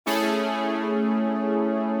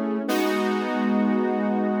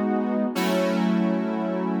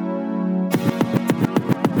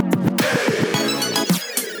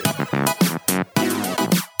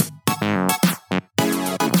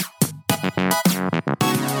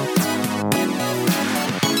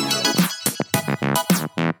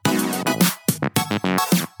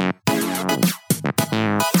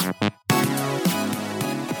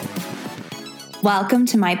Welcome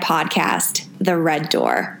to my podcast, The Red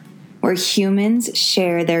Door, where humans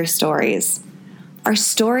share their stories. Our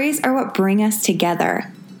stories are what bring us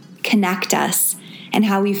together, connect us, and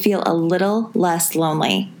how we feel a little less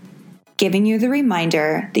lonely, giving you the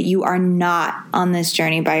reminder that you are not on this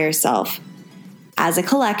journey by yourself. As a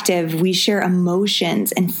collective, we share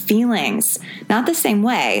emotions and feelings, not the same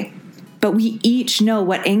way, but we each know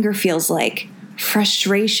what anger feels like,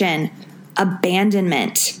 frustration,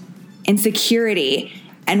 abandonment, insecurity,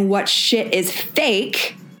 and what shit is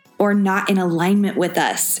fake or not in alignment with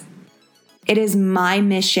us. It is my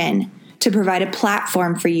mission to provide a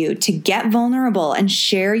platform for you to get vulnerable and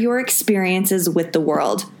share your experiences with the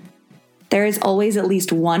world. There is always at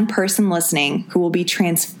least one person listening who will be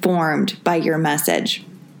transformed by your message.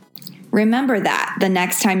 Remember that the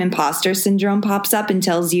next time imposter syndrome pops up and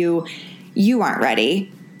tells you you aren't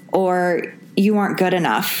ready, or you aren't good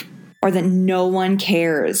enough, or that no one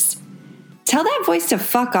cares. Tell that voice to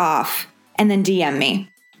fuck off and then DM me.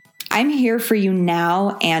 I'm here for you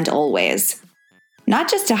now and always. Not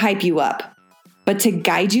just to hype you up, but to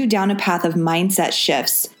guide you down a path of mindset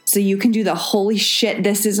shifts so you can do the holy shit,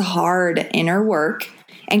 this is hard inner work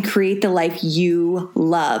and create the life you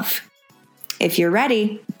love. If you're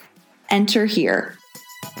ready, enter here.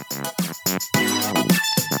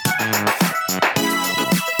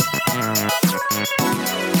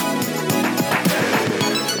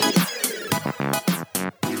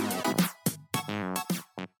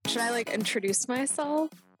 Should I introduce myself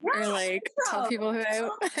or tell people who I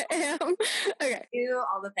am? Okay. Do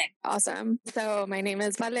all the things. Awesome. So my name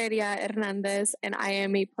is Valeria Hernandez and I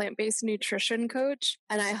am a plant-based nutrition coach,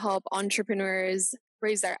 and I help entrepreneurs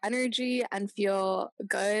raise their energy and feel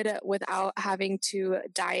good without having to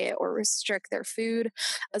diet or restrict their food,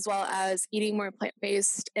 as well as eating more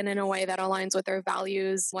plant-based and in a way that aligns with their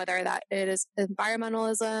values, whether that it is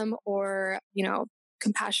environmentalism or,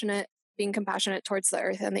 being compassionate towards the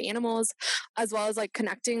earth and the animals, as well as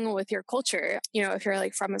connecting with your culture. If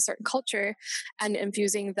you're from a certain culture and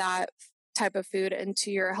infusing that type of food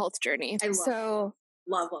into your health journey.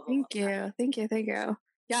 Love. Thank you.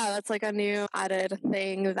 Yeah, that's a new added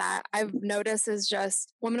thing that I've noticed is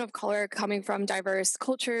just women of color coming from diverse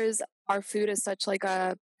cultures. Our food is such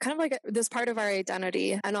this part of our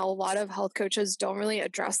identity, and a lot of health coaches don't really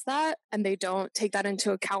address that, and they don't take that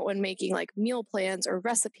into account when making meal plans or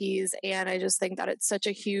recipes. And I just think that it's such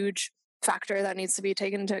a huge factor that needs to be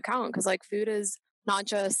taken into account, because food is not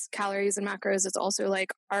just calories and macros, it's also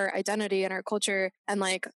our identity and our culture and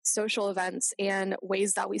social events and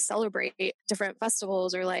ways that we celebrate different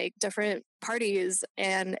festivals or different parties,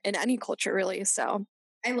 and in any culture really. So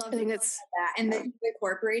I love that and that you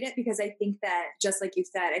incorporate it, because I think that, just like you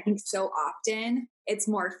said, I think so often it's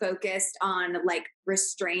more focused on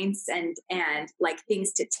restraints and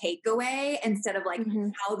things to take away, instead of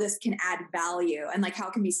how this can add value and how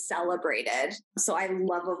it can be celebrated. So I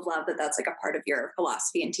love that that's a part of your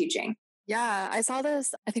philosophy and teaching. Yeah, I saw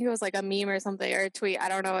this, I think it was a meme or something, or a tweet, I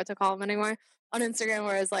don't know what to call them anymore, on Instagram,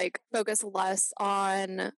 where it's focus less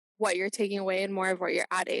on what you're taking away and more of what you're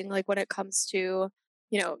adding, when it comes to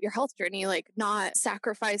your health journey, not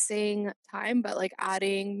sacrificing time, but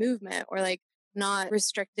adding movement, or not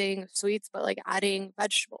restricting sweets, but adding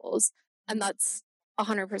vegetables. And that's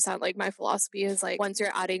 100% my philosophy is once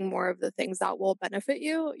you're adding more of the things that will benefit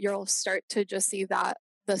you, you'll start to just see that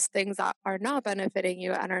the things that are not benefiting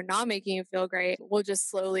you and are not making you feel great will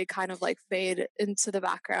just slowly kind of fade into the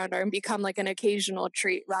background or become an occasional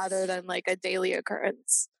treat rather than a daily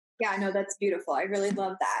occurrence. Yeah, no, that's beautiful. I really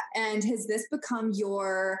love that. And has this become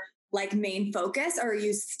your main focus, or are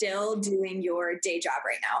you still doing your day job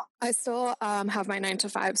right now? I still have my 9 to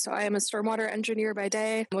 5. So I am a stormwater engineer by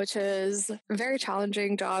day, which is a very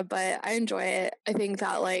challenging job, but I enjoy it. I think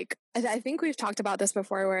that I think we've talked about this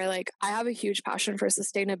before, where I have a huge passion for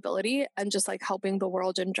sustainability and just helping the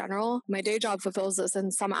world in general. My day job fulfills this in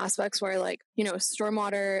some aspects where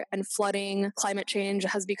stormwater and flooding, climate change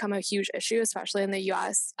has become a huge issue, especially in the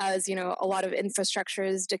US, as a lot of infrastructure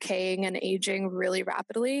is decaying and aging really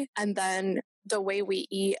rapidly. And then the way we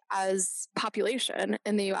eat as population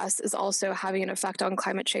in the US is also having an effect on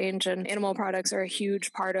climate change, and animal products are a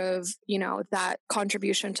huge part of, that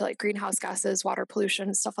contribution to greenhouse gases, water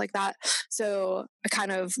pollution, stuff like that. So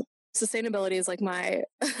sustainability is my,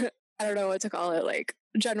 I don't know what to call it,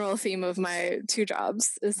 general theme of my 2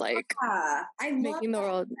 jobs is making the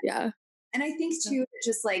world. Yeah. And I think too,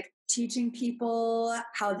 just teaching people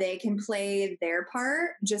how they can play their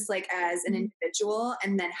part, just as an individual,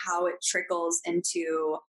 and then how it trickles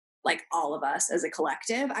into all of us as a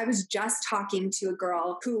collective. I was just talking to a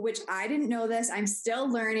girl which I didn't know this, I'm still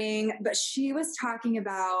learning, but she was talking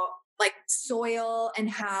about like soil and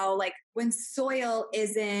how like when soil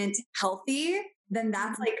isn't healthy, then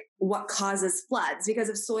that's like what causes floods. Because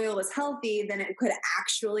if soil was healthy, then it could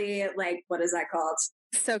actually like, what is that called?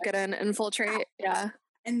 Soak it in, infiltrate. Yeah.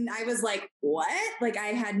 And I was like, what? Like I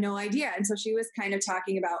had no idea. And so she was kind of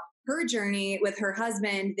talking about her journey with her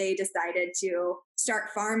husband. They decided to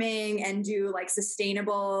start farming and do like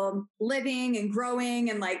sustainable living and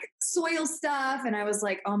growing and like soil stuff. And I was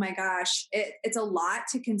like, oh my gosh, it's a lot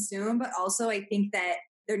to consume. But also I think that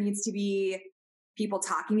there needs to be people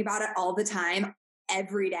talking about it all the time,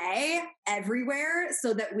 every day, everywhere,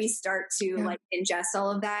 so that we start to like ingest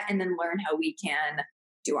all of that and then learn how we can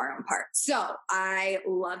do our own part. So I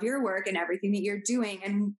love your work and everything that you're doing.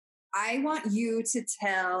 And I want you to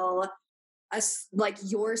tell us like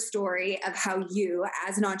your story of how you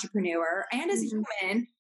as an entrepreneur and as a human,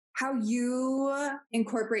 how you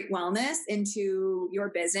incorporate wellness into your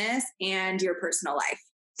business and your personal life.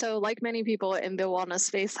 So like many people in the wellness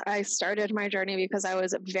space, I started my journey because I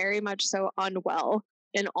was very much so unwell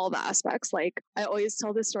in all the aspects. Like I always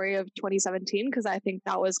tell the story of 2017 because I think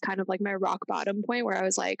that was kind of like my rock bottom point where I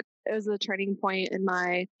was like, it was a turning point in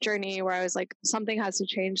my journey where I was like, something has to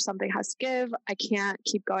change, something has to give. I can't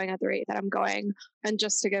keep going at the rate that I'm going. And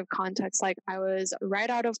just to give context, like I was right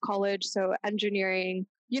out of college, so engineering.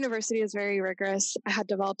 University is very rigorous. I had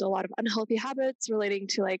developed a lot of unhealthy habits relating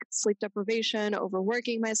to like sleep deprivation,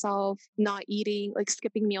 overworking myself, not eating, like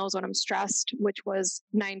skipping meals when I'm stressed, which was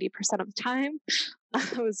 90% of the time.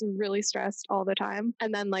 I was really stressed all the time.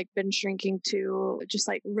 And then like binge drinking to just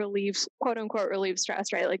like relieve, quote unquote, relieve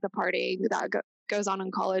stress, right? Like the partying that goes on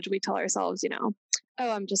in college. We tell ourselves, you know, oh,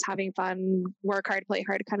 I'm just having fun, work hard, play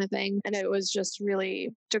hard kind of thing. And it was just really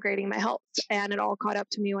degrading my health. And it all caught up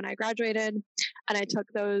to me when I graduated. And I took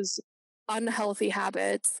those unhealthy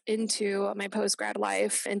habits into my post-grad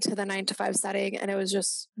life, into the 9 to 5 setting. And it was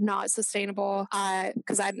just not sustainable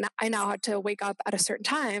because I now had to wake up at a certain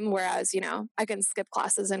time, whereas, you know, I can skip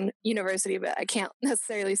classes in university, but I can't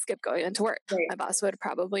necessarily skip going into work. Right. My boss would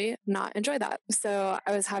probably not enjoy that. So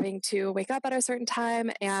I was having to wake up at a certain time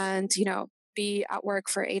and, you know, be at work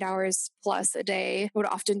for 8 hours plus a day. I would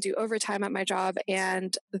often do overtime at my job.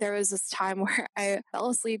 And there was this time where I fell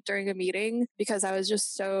asleep during a meeting because I was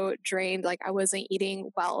just so drained. Like I wasn't eating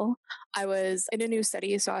well. I was in a new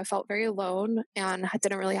city, so I felt very alone and I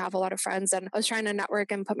didn't really have a lot of friends. And I was trying to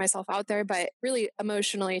network and put myself out there, but really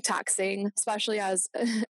emotionally taxing, especially as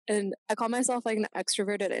and I call myself like an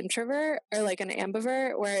extroverted introvert or like an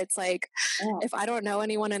ambivert, where it's like, if I don't know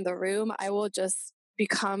anyone in the room, I will just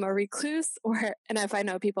become a recluse, and if I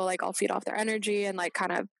know people, like I'll feed off their energy and like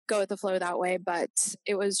kind of go with the flow that way. But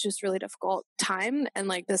it was just really difficult time and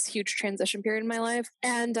like this huge transition period in my life.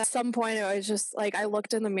 And at some point it was just like, I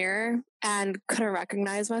looked in the mirror and couldn't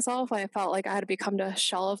recognize myself. I felt like I had become a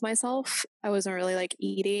shell of myself. I wasn't really like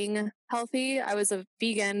eating healthy. I was a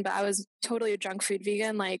vegan, but I was totally a junk food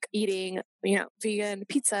vegan, like eating, you know, vegan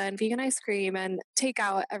pizza and vegan ice cream and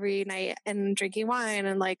takeout every night and drinking wine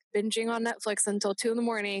and like binging on Netflix until 2 a.m.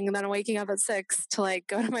 and then waking up at 6 to like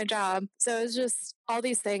go to my job. So it was just all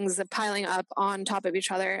these things piling up on top of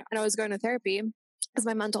each other. And I was going to therapy because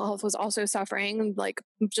my mental health was also suffering. Like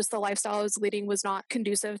just the lifestyle I was leading was not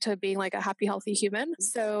conducive to being like a happy, healthy human.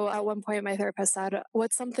 So at one point my therapist said,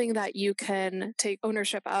 what's something that you can take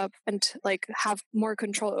ownership of and like have more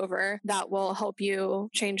control over that will help you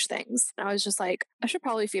change things? And I was just like, I should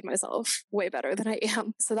probably feed myself way better than I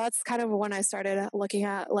am. So that's kind of when I started looking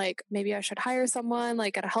at like, maybe I should hire someone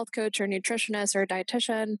like a health coach or nutritionist or a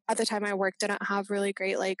dietitian. At the time I worked, didn't have really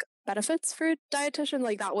great like benefits for dietitian,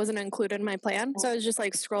 like that wasn't included in my plan. So I was just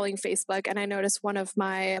like scrolling Facebook and I noticed one of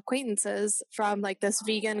my acquaintances from like this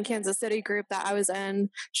vegan Kansas City group that I was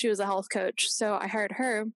in. She was a health coach. So I hired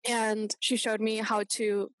her and she showed me how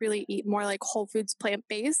to really eat more like whole foods,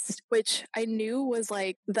 plant-based, which I knew was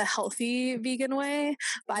like the healthy vegan way,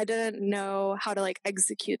 but I didn't know how to like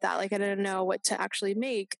execute that. Like I didn't know what to actually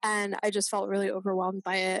make. And I just felt really overwhelmed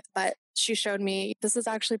by it. But she showed me this is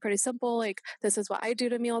actually pretty simple. Like this is what I do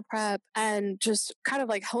to meal prep, and just kind of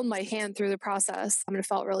like held my hand through the process. I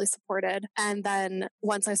felt really supported. And then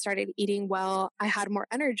once I started eating well, I had more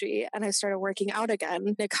energy and I started working out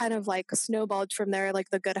again. It kind of like snowballed from there. Like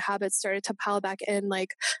the good habits started to pile back in.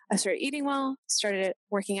 Like I started eating well, started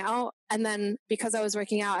working out. And then because I was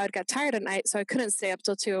working out, I would get tired at night. So I couldn't stay up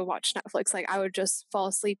till 2 and watch Netflix. Like I would just fall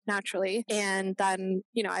asleep naturally. And then,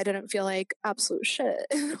 I didn't feel like absolute shit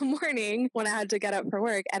in the morning when I had to get up for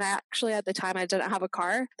work. And I actually, at the time, I didn't have a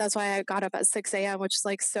car. That's why I got up at 6 a.m., which is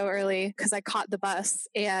like so early because I caught the bus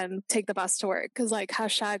and take the bus to work. Because like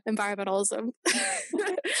hashtag environmentalism,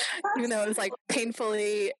 even though it was like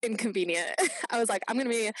painfully inconvenient, I was like, I'm going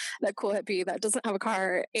to be that cool hippie that doesn't have a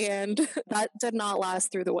car. And that did not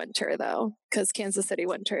last through the winter though, because Kansas City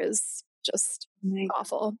winter is just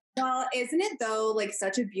awful. Well, isn't it though, like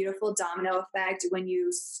such a beautiful domino effect when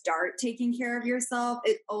you start taking care of yourself?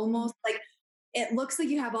 It almost like, it looks like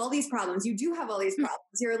you have all these problems. You do have all these problems.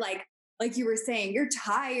 You're like you were saying, you're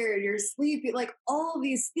tired, you're sleepy, like all of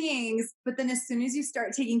these things. But then as soon as you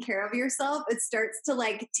start taking care of yourself, it starts to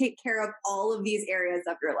like take care of all of these areas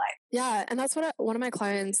of your life. Yeah. And that's what one of my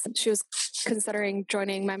clients, she was considering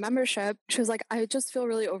joining my membership. She was like, I just feel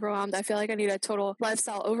really overwhelmed. I feel like I need a total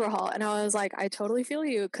lifestyle overhaul. And I was like, I totally feel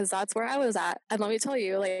you because that's where I was at. And let me tell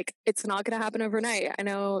you, like, it's not going to happen overnight. I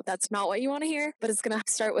know that's not what you want to hear, but it's going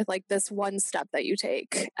to start with like this one step that you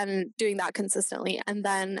take and doing that consistently and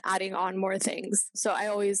then adding on more things. So I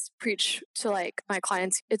always preach to like my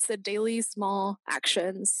clients, it's the daily small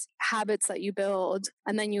actions, habits that you build.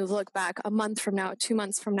 And then you look back a month from now, 2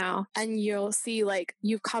 months from now, and you'll see like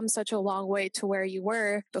you've come such a long way to where you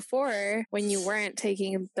were before when you weren't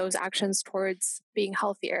taking those actions towards being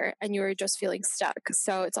healthier and you were just feeling stuck.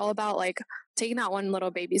 So it's all about like taking that one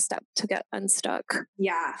little baby step to get unstuck.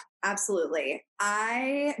 Yeah, absolutely.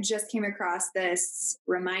 I just came across this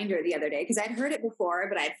reminder the other day because I'd heard it before,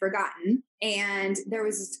 but I'd forgotten. And there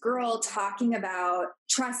was this girl talking about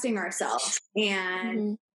trusting ourselves.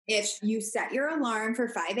 And if you set your alarm for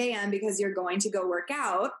 5 a.m. because you're going to go work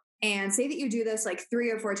out, and say that you do this like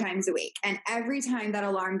 3 or 4 times a week, and every time that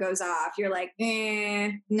alarm goes off, you're like,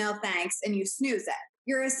 no thanks, and you snooze it.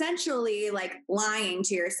 You're essentially like lying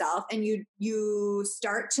to yourself, and you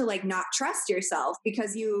start to like not trust yourself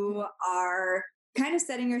because you are kind of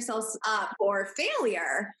setting yourselves up for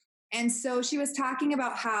failure. And so she was talking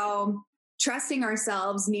about how trusting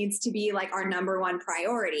ourselves needs to be like our number one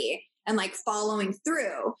priority and like following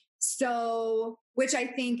through. So, which I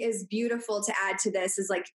think is beautiful to add to this is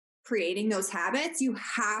like creating those habits. You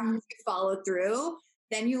have to follow through.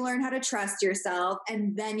 Then you learn how to trust yourself,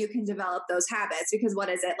 and then you can develop those habits. Because what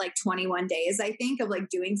is it, like 21 days, I think, of like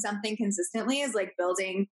doing something consistently is like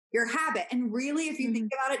building your habit. And really, if you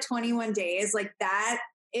think about it, 21 days, like that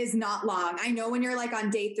is not long. I know when you're like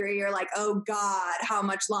on day 3, you're like, oh God, how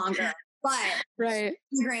much longer? But right, in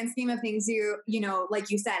the grand scheme of things, you know,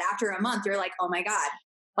 like you said, after a month, you're like, oh my God,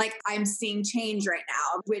 like I'm seeing change right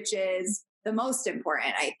now, which is the most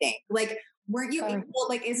important, I think. Like, weren't you able,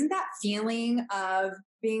 like, isn't that feeling of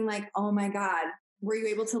being like, oh my God, were you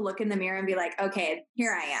able to look in the mirror and be like, okay,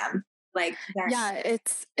 here I am? Like, yeah,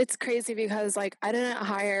 it's crazy because like I didn't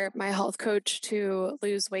hire my health coach to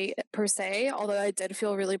lose weight per se, although I did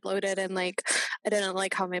feel really bloated and like I didn't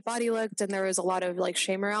like how my body looked, and there was a lot of like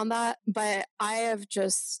shame around that. But I have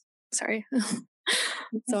just, sorry,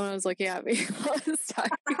 someone was looking at me all this time.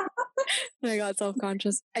 And I got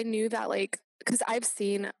self-conscious. I knew that like, because I've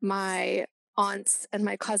seen my aunts and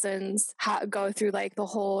my cousins go through like the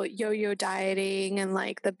whole yo-yo dieting and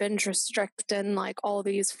like the binge restrict and like all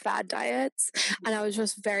these fad diets. And I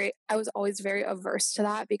was always very averse to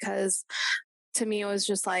that because to me, it was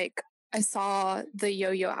just like, I saw the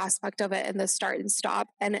yo-yo aspect of it and the start and stop.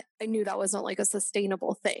 And I knew that wasn't like a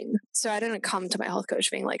sustainable thing. So I didn't come to my health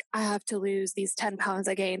coach being like, I have to lose these 10 pounds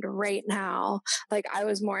I gained right now. Like I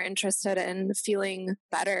was more interested in feeling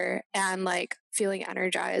better and like feeling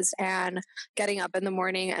energized and getting up in the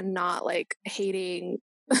morning and not like hating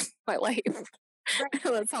my life.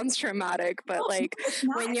 That sounds traumatic, but like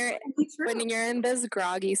when you're in this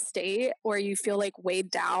groggy state where you feel like weighed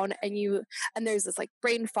down and there's this like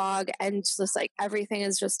brain fog and just like everything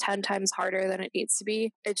is just 10 times harder than it needs to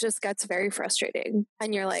be, it just gets very frustrating.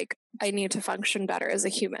 And you're like, I need to function better as a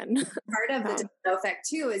human. Part of the domino effect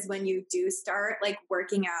too is when you do start like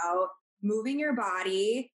working out, moving your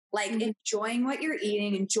body, like enjoying what you're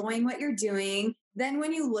eating, enjoying what you're doing. Then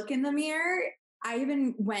when you look in the mirror, I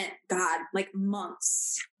even went, God, like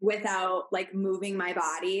months without like moving my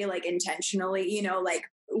body, like intentionally, you know, like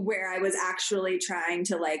where I was actually trying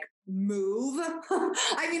to like move.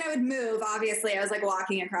 I mean, I would move, obviously. I was like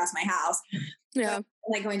walking across my house. Yeah. But,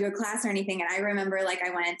 like going to a class or anything. And I remember like I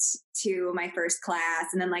went to my first class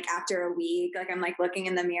and then like after a week, like I'm like looking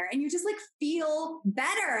in the mirror and you just like feel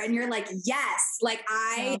better and you're like, yes, like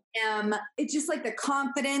I am, it's just like the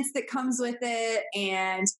confidence that comes with it.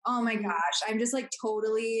 And oh my gosh, I'm just like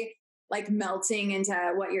totally like melting into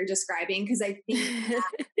what you're describing. Cause I think that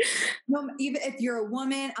even if you're a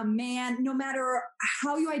woman, a man, no matter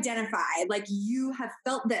how you identify, like you have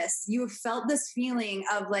felt this feeling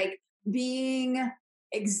of like being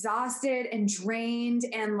exhausted and drained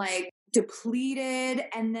and like depleted.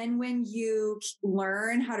 And then when you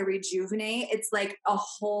learn how to rejuvenate, it's like a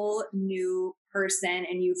whole new person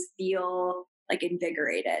and you feel like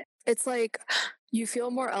invigorated. It's like you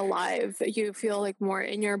feel more alive. You feel like more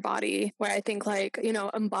in your body, where I think like,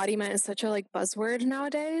 embodiment is such a like buzzword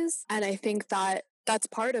nowadays. And I think that that's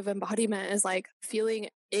part of embodiment is like feeling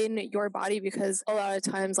in your body, because a lot of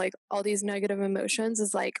times like all these negative emotions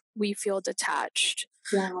is like we feel detached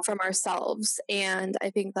from ourselves. And I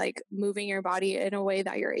think like moving your body in a way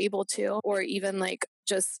that you're able to, or even like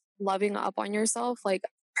just loving up on yourself, like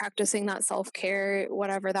practicing that self-care,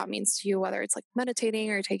 whatever that means to you, whether it's like meditating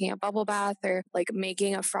or taking a bubble bath or like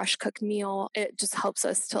making a fresh cooked meal, it just helps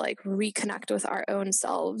us to like reconnect with our own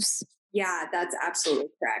selves. Yeah, that's absolutely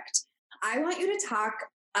correct. I want you to talk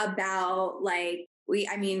about like, we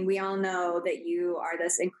all know that you are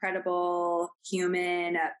this incredible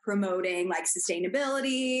human promoting like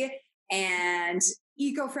sustainability and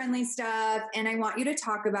eco-friendly stuff. And I want you to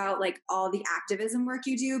talk about like all the activism work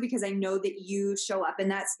you do, because I know that you show up in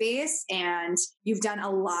that space and you've done a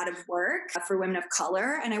lot of work for women of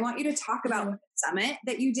color. And I want you to talk about the summit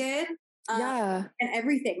that you did. And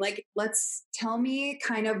everything. Like, let's tell me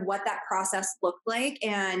kind of what that process looked like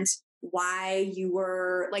and why you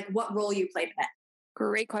were like, what role you played in it.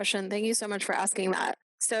 Great question. Thank you so much for asking that.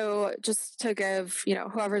 So just to give,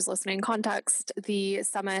 whoever's listening context, the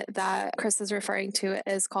summit that Chris is referring to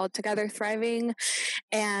is called Together Thriving.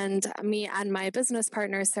 And me and my business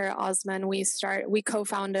partner, Sarah Osman, we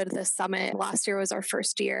co-founded this summit. Last year was our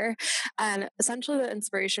first year. And essentially the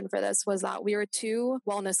inspiration for this was that we were two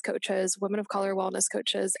wellness coaches, women of color wellness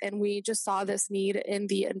coaches, and we just saw this need in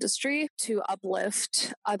the industry to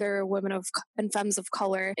uplift other women and femmes of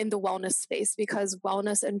color in the wellness space, because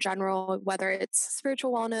wellness in general, whether it's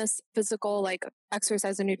spiritual wellness, physical, like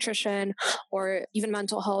exercise and nutrition, or even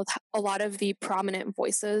mental health, a lot of the prominent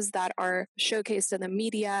voices that are showcased in the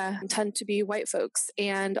media tend to be white folks.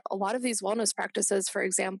 And a lot of these wellness practices, for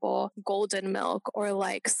example, golden milk, or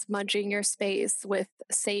like smudging your space with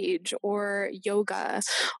sage, or yoga,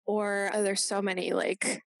 or there's so many,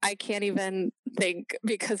 like I can't even think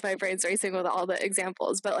because my brain's racing with all the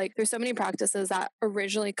examples, but like there's so many practices that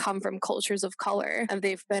originally come from cultures of color and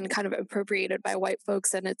they've been kind of appropriated by white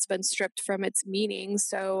folks and it's been stripped from its meaning.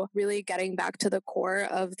 So really getting back to the core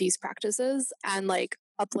of these practices and like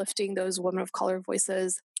uplifting those women of color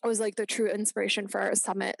voices was like the true inspiration for our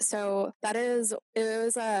summit. So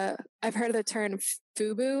I've heard the term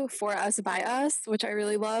FUBU, for us, by us, which I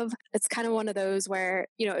really love. It's kind of one of those where,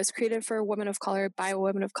 it's created for women of color, by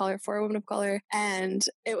women of color, for women of color. And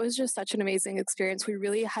it was just such an amazing experience. We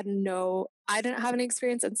really I didn't have any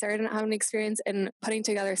experience and Sarah didn't have any experience in putting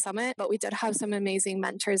together a summit, but we did have some amazing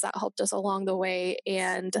mentors that helped us along the way.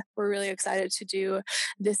 And we're really excited to do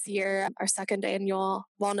this year, our second annual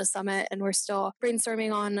wellness summit. And we're still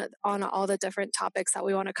brainstorming on all the different topics that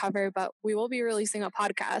we want to cover, but we will be releasing a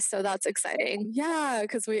podcast. So that's exciting. Yeah,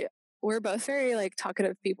 because we're both very like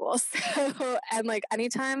talkative people. So, and like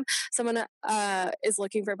anytime someone is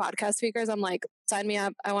looking for podcast speakers, I'm like, sign me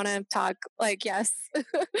up. I want to talk. Like, yes.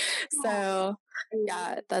 So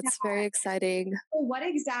yeah, that's very exciting. What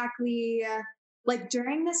exactly, like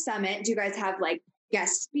during the summit, do you guys have like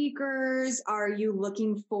guest speakers? Are you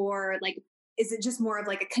looking for like, is it just more of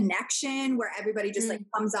like a connection where everybody just like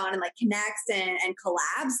comes on and like connects and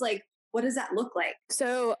collabs? Like, what does that look like?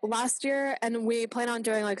 So last year, and we plan on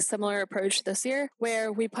doing like a similar approach this year,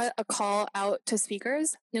 where we put a call out to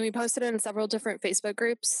speakers and we posted it in several different Facebook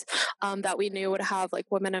groups that we knew would have like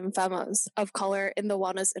women and femmes of color in the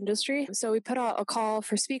wellness industry. So we put out a call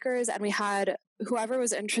for speakers and we had whoever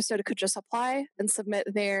was interested could just apply and submit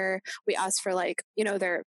we asked for like,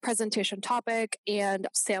 their presentation topic and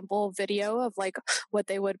sample video of like what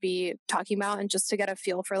they would be talking about, and just to get a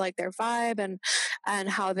feel for like their vibe and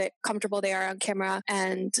how comfortable they are on camera.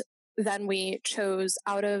 And then we chose,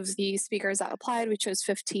 out of the speakers that applied, we chose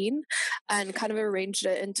 15 and kind of arranged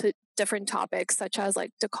it into different topics such as like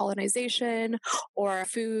decolonization or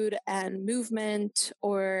food and movement,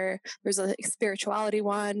 or there's a spirituality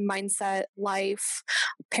one, mindset, life,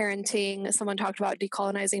 parenting. Someone talked about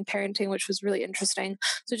decolonizing parenting, which was really interesting.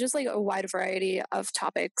 So just like a wide variety of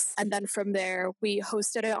topics. And then from there, we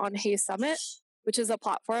hosted it on Hey Summit, which is a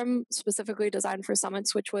platform specifically designed for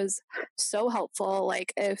summits, which was so helpful.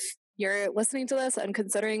 Like if you're listening to this and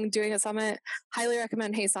considering doing a summit, highly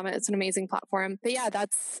recommend Hey Summit. It's an amazing platform. But yeah,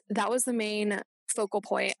 that was the main focal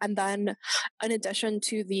point. And then in addition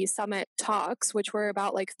to the summit talks, which were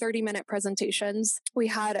about like 30-minute presentations, we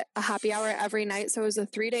had a happy hour every night. So it was a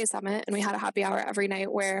 3-day summit, and we had a happy hour every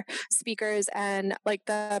night where speakers and like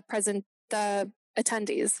the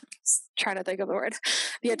attendees, trying to think of the word,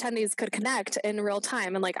 the attendees could connect in real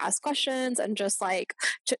time and like ask questions and just like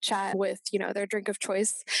chit chat with, their drink of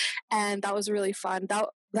choice. And that was really fun.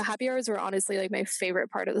 The happy hours were honestly like my favorite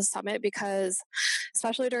part of the summit, because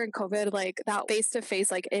especially during COVID, like that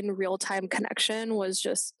face-to-face, like in real time connection was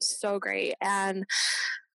just so great. And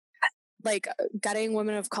like getting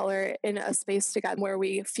women of color in a space together where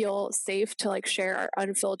we feel safe to like share our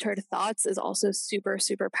unfiltered thoughts is also super,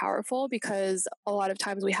 super powerful, because a lot of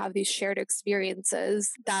times we have these shared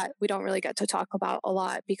experiences that we don't really get to talk about a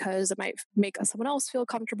lot because it might make someone else feel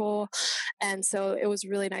comfortable. And so it was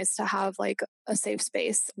really nice to have like a safe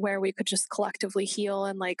space where we could just collectively heal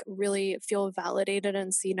and like really feel validated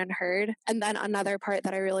and seen and heard. And then another part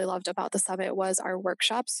that I really loved about the summit was our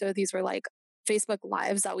workshops. So these were like Facebook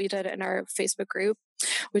Lives that we did in our Facebook group,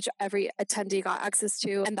 which every attendee got access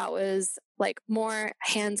to. And that was like more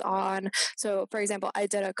hands-on. So for example, I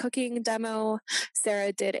did a cooking demo.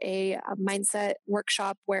 Sarah did a mindset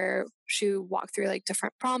workshop where she walked through like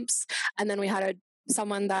different prompts. And then we had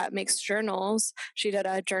someone that makes journals. She did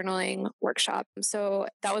a journaling workshop. So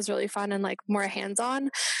that was really fun and like more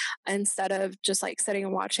hands-on instead of just like sitting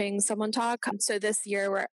and watching someone talk. So this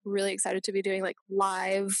year we're really excited to be doing like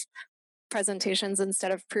live presentations instead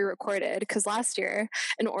of pre-recorded, because last year,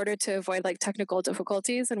 in order to avoid like technical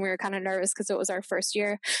difficulties, and we were kind of nervous because it was our first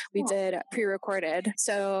year, we did pre-recorded.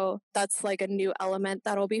 So that's like a new element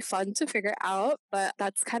that'll be fun to figure out. But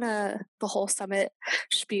that's kind of the whole summit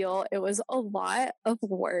spiel. It was a lot of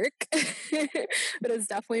work, but it's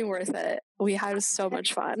definitely worth it. We had so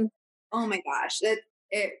much fun. Oh my gosh,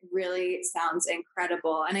 it really sounds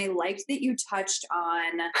incredible. And I liked that you touched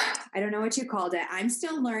on, I don't know what you called it. I'm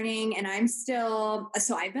still learning, and so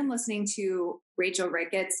I've been listening to Rachel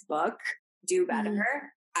Ricketts' book, Do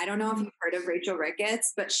Better. I don't know if you've heard of Rachel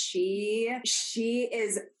Ricketts, but she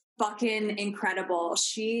is fucking incredible.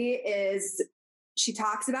 She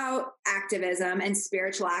talks about activism and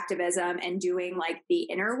spiritual activism and doing like the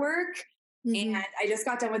inner work. And I just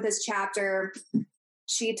got done with this chapter.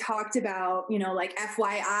 She talked about, like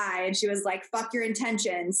FYI, and she was like, fuck your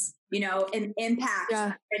intentions, and impact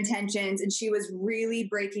your intentions. And she was really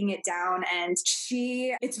breaking it down. And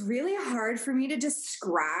it's really hard for me to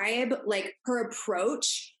describe like her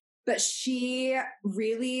approach, but she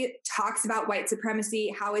really talks about white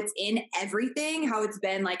supremacy, how it's in everything, how it's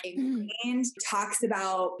been like ingrained, talks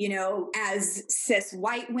about, as cis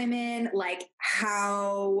white women, like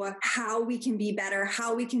how we can be better,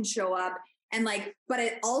 how we can show up. And like, but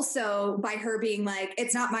it also by her being like,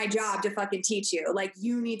 it's not my job to fucking teach you. Like,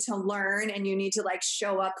 you need to learn and you need to like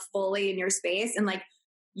show up fully in your space. And like,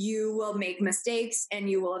 you will make mistakes and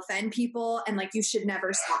you will offend people. And like, you should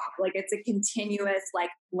never stop. Like, it's a continuous like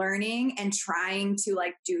learning and trying to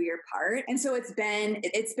like do your part. And so it's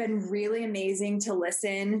been really amazing to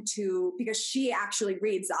listen to, because she actually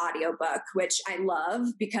reads the audiobook, which I love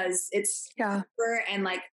because it's her, and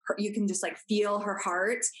like you can just like feel her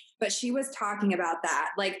heart. But she was talking about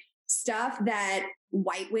that, like stuff that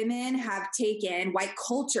white women have taken, white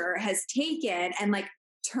culture has taken, and like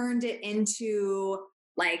turned it into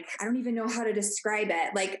like, I don't even know how to describe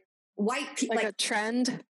it. Like white people, like a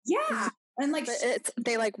trend. Yeah. And like,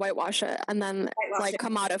 they like whitewash it and then like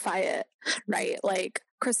commodify it. Right. Like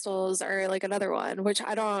crystals are like another one, which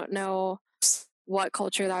I don't know what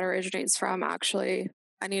culture that originates from actually.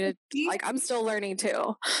 I need to, like, I'm still learning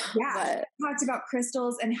too. Yeah. But talked about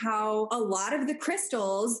crystals and how a lot of the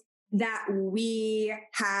crystals that we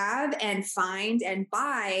have and find and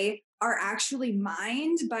buy are actually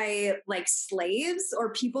mined by like slaves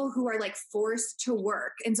or people who are like forced to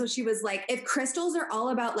work. And so she was like, if crystals are all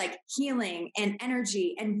about like healing and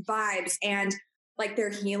energy and vibes and like their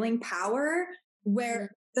healing power,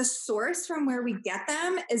 where the source from where we get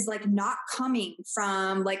them is like not coming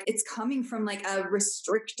from like, it's coming from like a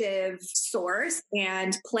restrictive source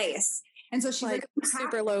and place. And so she's like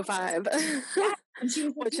super low vibe, yeah. And she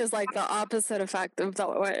was like, which is like the opposite effect of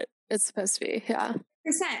what it's supposed to be. Yeah.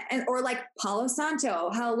 And or like Palo Santo,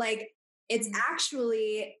 how like it's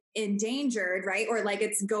actually endangered, right? Or like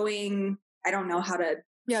it's going, I don't know how to.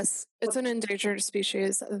 Yes, it's an endangered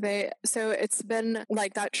species. So it's been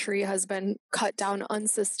like that tree has been cut down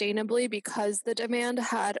unsustainably because the demand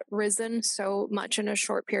had risen so much in a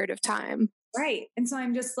short period of time. Right. And so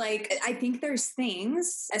I'm just like, I think there's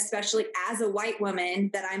things, especially as a white woman,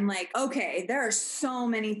 that I'm like, okay, there are so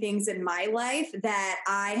many things in my life that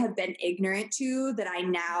I have been ignorant to that I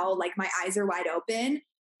now, like, my eyes are wide open.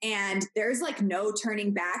 And there's like no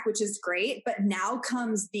turning back, which is great. But now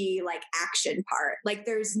comes the like action part. Like,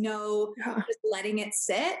 there's no just letting it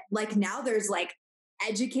sit. Like, now there's like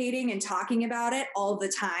educating and talking about it all the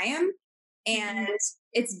time. And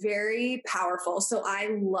it's very powerful. So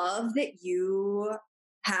I love that you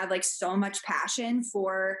have like so much passion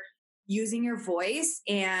for using your voice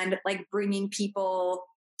and like bringing people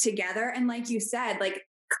together. And like you said, like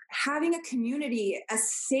having a community, a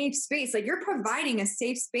safe space, like you're providing a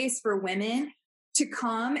safe space for women to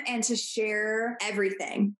come and to share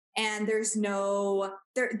everything. And there's no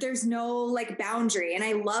like boundary. And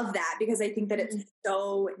I love that because I think that it's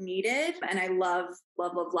so needed. And I love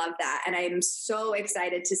that. And I'm so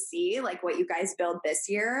excited to see like what you guys build this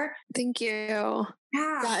year. Thank you.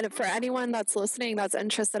 Yeah, and for anyone that's listening that's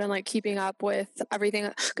interested in like keeping up with everything,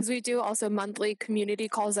 because we do also monthly community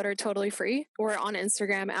calls that are totally free. We're on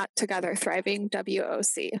Instagram at Together Thriving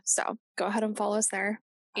WOC. So go ahead and follow us there.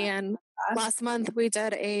 And last month we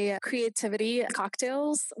did a creativity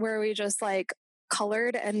cocktails where we just like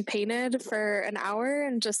colored and painted for an hour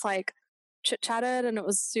and just like chit chatted, and it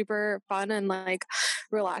was super fun and like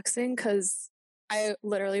relaxing because I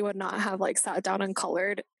literally would not have like sat down and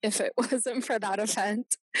colored if it wasn't for that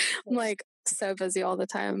event. I'm like so busy all the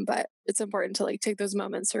time, but it's important to like take those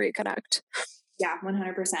moments to reconnect. Yeah,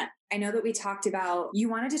 100%. I know that we talked about, you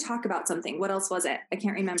wanted to talk about something. What else was it? I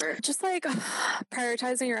can't remember. Just like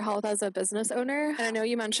prioritizing your health as a business owner. And I know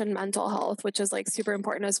you mentioned mental health, which is like super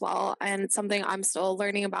important as well. And it's something I'm still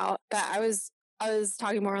learning about. But I was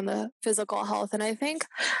talking more on the physical health. And I think,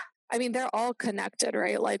 I mean, they're all connected,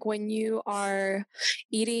 right? Like when you are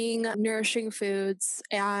eating nourishing foods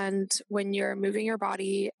and when you're moving your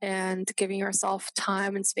body and giving yourself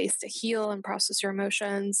time and space to heal and process your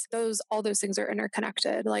emotions, all those things are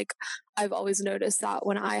interconnected. Like I've always noticed that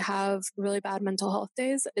when I have really bad mental health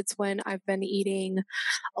days, it's when I've been eating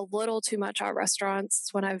a little too much at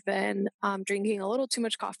restaurants, when I've been drinking a little too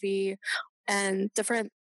much coffee and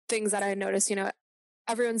different things that I notice,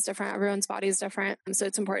 everyone's different. Everyone's body is different. And so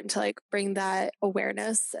it's important to like bring that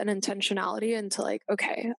awareness and intentionality into like,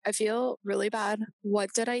 okay, I feel really bad.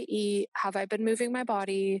 What did I eat? Have I been moving my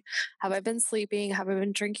body? Have I been sleeping? Have I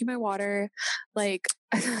been drinking my water? Like,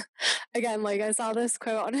 again, like I saw this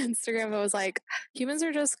quote on Instagram. It was like, humans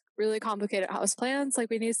are just really complicated houseplants. Like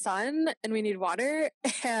we need sun and we need water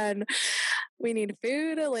and we need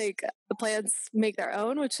food. Like the plants make their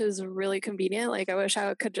own, which is really convenient. Like I wish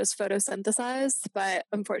I could just photosynthesize, but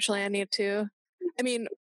unfortunately I need to. I mean,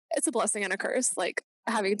 it's a blessing and a curse. Like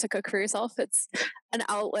having to cook for yourself, it's an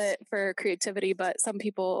outlet for creativity, but some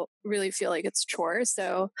people really feel like it's chore.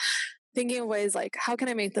 So thinking of ways like, how can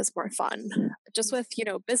I make this more fun? Just with,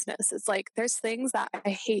 business, it's like, there's things that I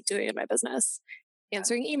hate doing in my business.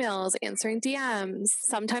 Answering emails, answering DMs,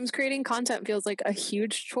 sometimes creating content feels like a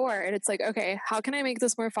huge chore. And it's like, okay, how can I make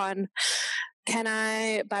this more fun? Can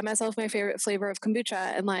I buy myself my favorite flavor of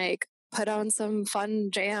kombucha and like put on some fun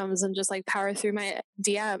jams and just like power through my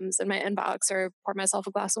DMs in my inbox, or pour myself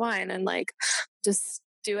a glass of wine and like just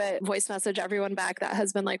do it, voice message everyone back that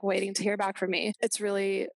has been like waiting to hear back from me. It's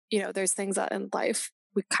really, there's things that in life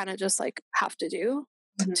we kind of just like have to do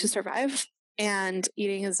to survive. And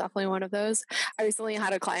eating is definitely one of those. I recently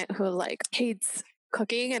had a client who like hates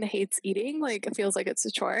cooking and hates eating. Like it feels like it's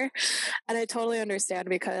a chore. And I totally understand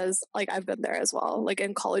because like I've been there as well. Like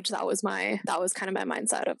in college, that was kind of my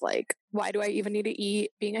mindset of like, why do I even need to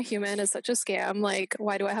eat? Being a human is such a scam. Like,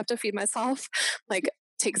 why do I have to feed myself? Like,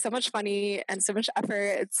 takes so much money and so much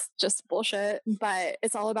effort. It's just bullshit. But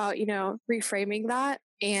it's all about, reframing that.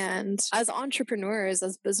 And as entrepreneurs,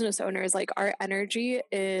 as business owners, like our energy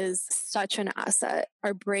is such an asset.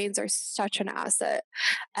 Our brains are such an asset.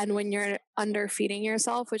 And when you're underfeeding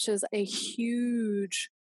yourself, which is a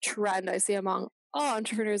huge trend I see among all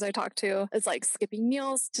entrepreneurs I talk to, it's like skipping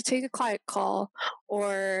meals to take a client call,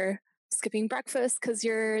 or skipping breakfast because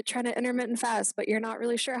you're trying to intermittent fast, but you're not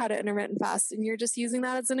really sure how to intermittent fast, and you're just using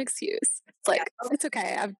that as an excuse. It's like, it's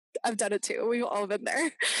okay. I've done it too. We've all been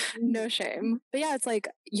there. No shame. But yeah, it's like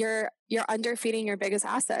you're underfeeding your biggest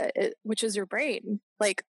asset, which is your brain.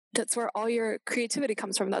 Like that's where all your creativity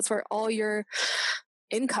comes from. That's where all your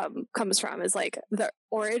income comes from, is like the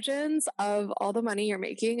origins of all the money you're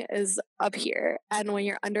making is up here. And when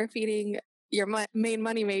you're underfeeding your main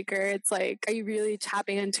money maker, it's like, are you really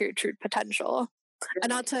tapping into your true potential? And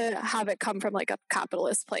not to have it come from like a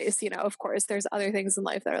capitalist place, of course there's other things in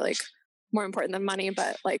life that are like more important than money,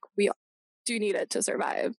 but like we do need it to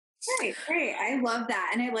survive. Right, right. I love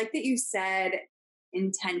that. And I like that you said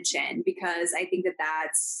intention, because I think that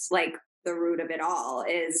that's like the root of it all,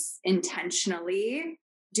 is intentionally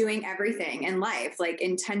doing everything in life, like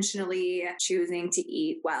intentionally choosing to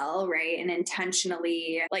eat well, right? And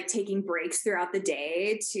intentionally like taking breaks throughout the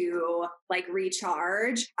day to like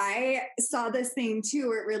recharge. I saw this thing too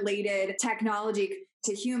where it related technology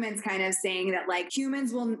to humans, kind of saying that like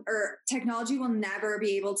humans will, or technology will never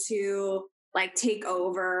be able to like take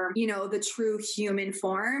over, you know, the true human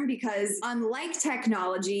form, because unlike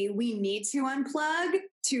technology, we need to unplug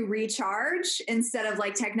to recharge instead of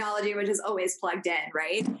like technology, which is always plugged in,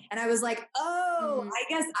 right? And I was like, oh, I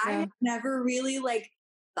guess I had never really like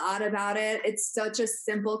thought about it. It's such a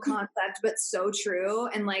simple concept, but so true.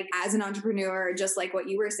 And like as an entrepreneur, just like what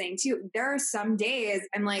you were saying too, there are some days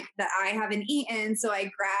I'm like that I haven't eaten. So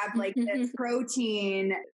I grab like this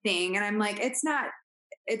protein thing and I'm like, it's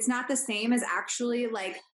not the same as actually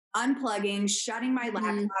like unplugging, shutting my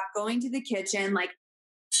laptop, going to the kitchen, like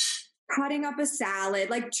cutting up a salad,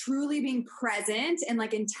 like truly being present and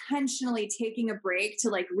like intentionally taking a break to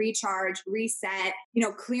like recharge, reset, you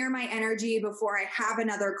know, clear my energy before I have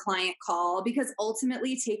another client call, because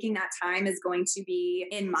ultimately taking that time is going to be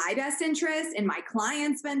in my best interest, in my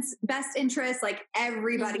client's best interest, like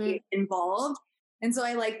everybody involved. And so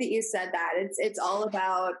I like that you said that it's all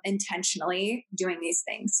about intentionally doing these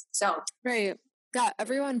things. So, right. Yeah.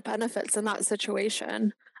 Everyone benefits in that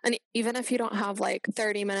situation. And even if you don't have like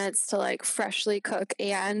 30 minutes to like freshly cook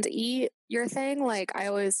and eat your thing, like I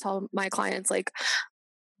always tell my clients, like,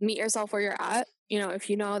 meet yourself where you're at. You know, if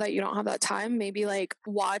you know that you don't have that time, maybe like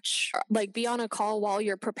watch, like be on a call while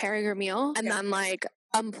you're preparing your meal and then like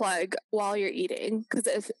unplug while you're eating.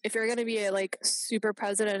 Because if you're going to be like super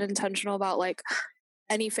present and intentional about like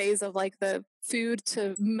any phase of like the food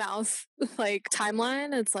to mouth like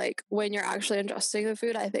timeline, it's like when you're actually ingesting the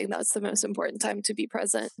food, I think that's the most important time to be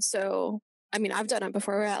present. So I mean, I've done it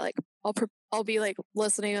before where I like I'll be like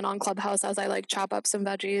listening in on Clubhouse as I like chop up some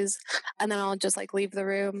veggies, and then I'll just like leave the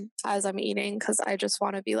room as I'm eating because I just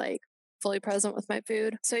want to be like fully present with my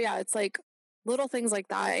food. So yeah, it's like little things like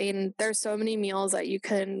that. And there's so many meals that you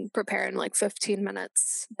can prepare in like 15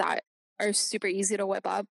 minutes that are super easy to whip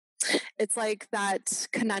up. It's like that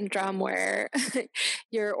conundrum where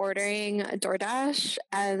you're ordering a DoorDash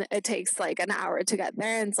and it takes like an hour to get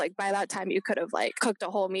there. And it's like by that time you could have like cooked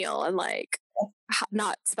a whole meal and like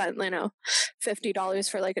not spent, you know, $50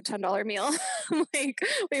 for like a $10 meal. Like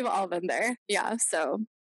we've all been there. Yeah. So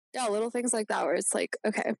yeah, little things like that where it's like,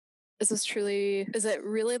 okay, is it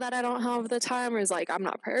really that I don't have the time, or is like I'm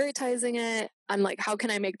not prioritizing it? I'm like, how can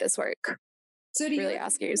I make this work? So do really you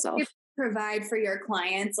asking yourself, provide for your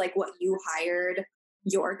clients like what you hired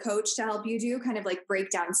your coach to help you do, kind of like break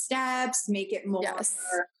down steps, make it more? Yes.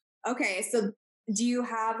 Okay, so do you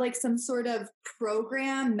have like some sort of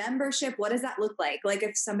program membership? What does that look like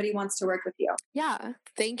if somebody wants to work with you? Yeah,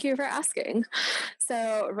 thank you for asking.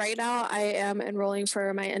 So right now I am enrolling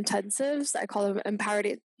for my intensives. I call them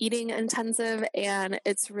Empowered Eating Intensive. And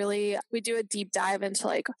it's really, we do a deep dive into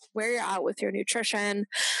like where you're at with your nutrition,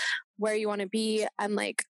 where you want to be, and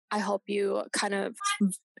like I help you kind of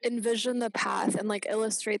envision the path and like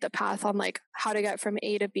illustrate the path on like how to get from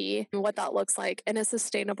A to B and what that looks like in a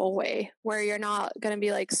sustainable way where you're not going to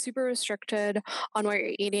be like super restricted on what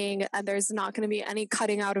you're eating, and there's not going to be any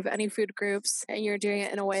cutting out of any food groups, and you're doing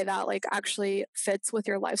it in a way that like actually fits with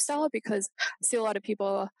your lifestyle. Because I see a lot of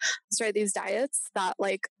people start these diets that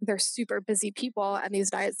like they're super busy people, and these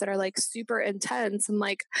diets that are like super intense, and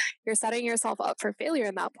like you're setting yourself up for failure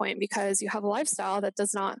in that point because you have a lifestyle that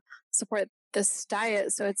does not support this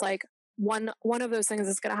diet. So it's like one of those things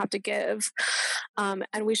is going to have to give, and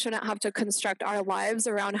we shouldn't have to construct our lives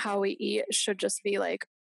around how we eat. It should just be like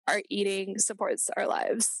our eating supports our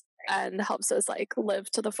lives and helps us like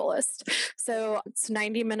live to the fullest. So it's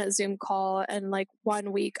 90-minute Zoom call and like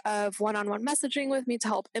 1 week of one-on-one messaging with me to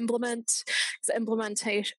help implement. So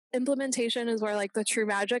implementation is where like the true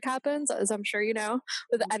magic happens, as I'm sure you know,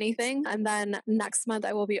 with anything. And then next month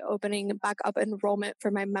I will be opening back up enrollment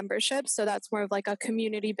for my membership. So that's more of like a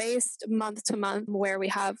community-based month to month where we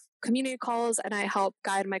have community calls and I help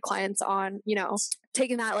guide my clients on, you know,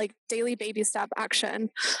 taking that like daily baby step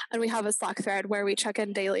action. And we have a Slack thread where we check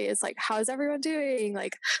in daily. It's like, how's everyone doing?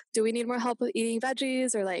 Like, do we need more help with eating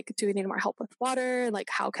veggies, or like, do we need more help with water? Like,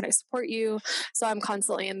 how can I support you? So I'm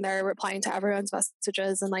constantly in there replying to everyone's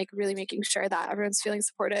messages and like really making sure that everyone's feeling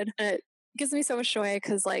supported. And it gives me so much joy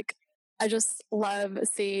because like, I just love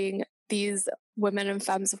seeing these women and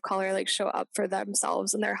femmes of color like show up for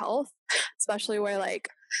themselves and their health, especially where like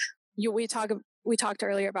we talk we talked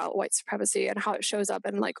earlier about white supremacy and how it shows up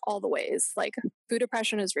in like all the ways. Like food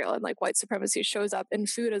oppression is real, and like white supremacy shows up in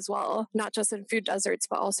food as well, not just in food deserts,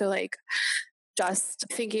 but also like just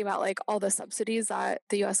thinking about like all the subsidies that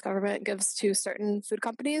the US government gives to certain food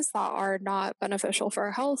companies that are not beneficial for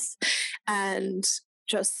our health, and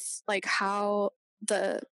just like how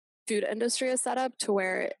the food industry is set up to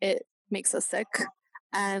where it makes us sick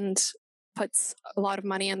and puts a lot of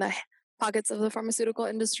money in the pockets of the pharmaceutical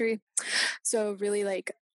industry. So really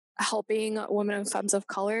like helping women and femmes of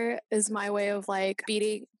color is my way of like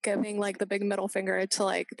giving like the big middle finger to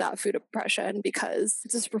like that food oppression, because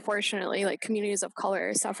disproportionately like communities of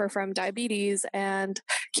color suffer from diabetes and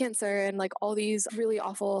cancer and like all these really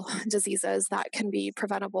awful diseases that can be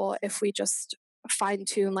preventable if we just fine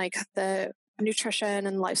tune like the nutrition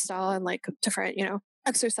and lifestyle and like different,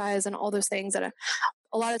 exercise and all those things. And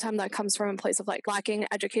a lot of time that comes from a place of like lacking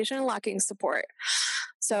education and lacking support.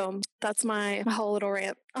 So that's my whole little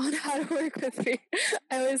rant on how to work with me.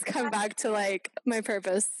 I always come back to like my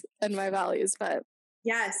purpose and my values, but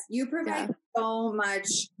yes, you provide so much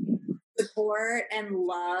support and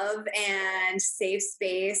love and safe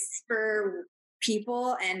space for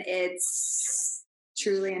people, and it's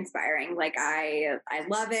truly inspiring. Like I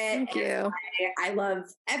love it. Thank you. I love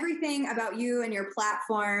everything about you and your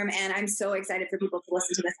platform, and I'm so excited for people to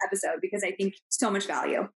listen to this episode because I think so much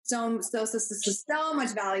value, so much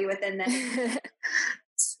value within this.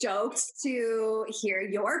 Stoked to hear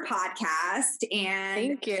your podcast.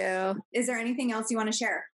 And thank you. Is there anything else you want to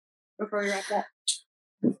share before we wrap up?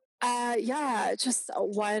 Yeah, just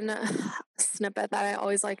one snippet that I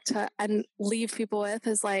always like to leave people with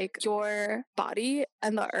is like your body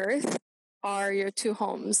and the earth are your two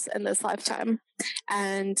homes in this lifetime.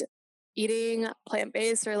 And eating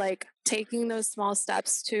plant-based or like taking those small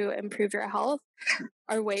steps to improve your health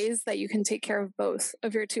are ways that you can take care of both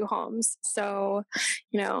of your two homes. So,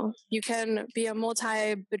 you can be a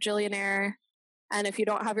multi-bajillionaire, and if you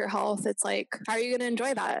don't have your health, it's like, how are you going to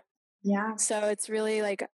enjoy that? Yeah. So it's really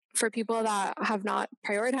like, for people that have not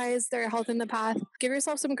prioritized their health in the past, give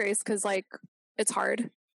yourself some grace because like it's hard,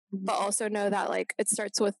 but also know that like it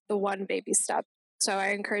starts with the one baby step. So I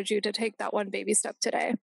encourage you to take that one baby step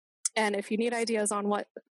today. And if you need ideas on what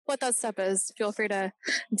that step is, feel free to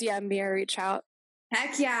DM me or reach out.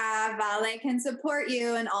 Heck yeah, Vale can support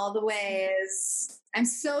you in all the ways. I'm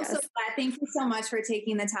so glad. Thank you so much for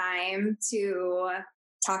taking the time to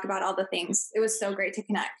talk about all the things. It was so great to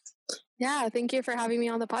connect. Yeah, thank you for having me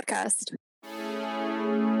on the podcast.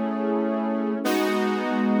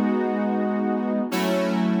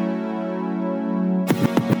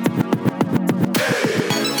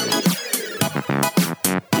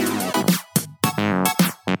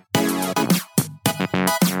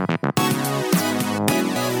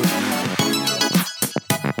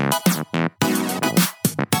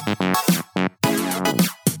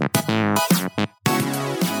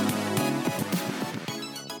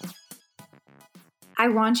 I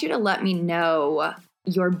want you to let me know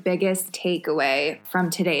your biggest takeaway from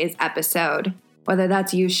today's episode, whether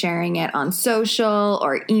that's you sharing it on social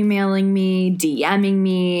or emailing me, DMing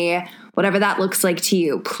me, whatever that looks like to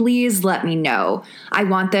you. Please let me know. I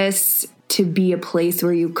want this to be a place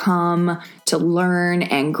where you come to learn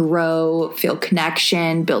and grow, feel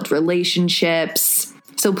connection, build relationships.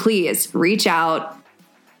 So please reach out.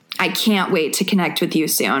 I can't wait to connect with you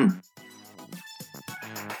soon.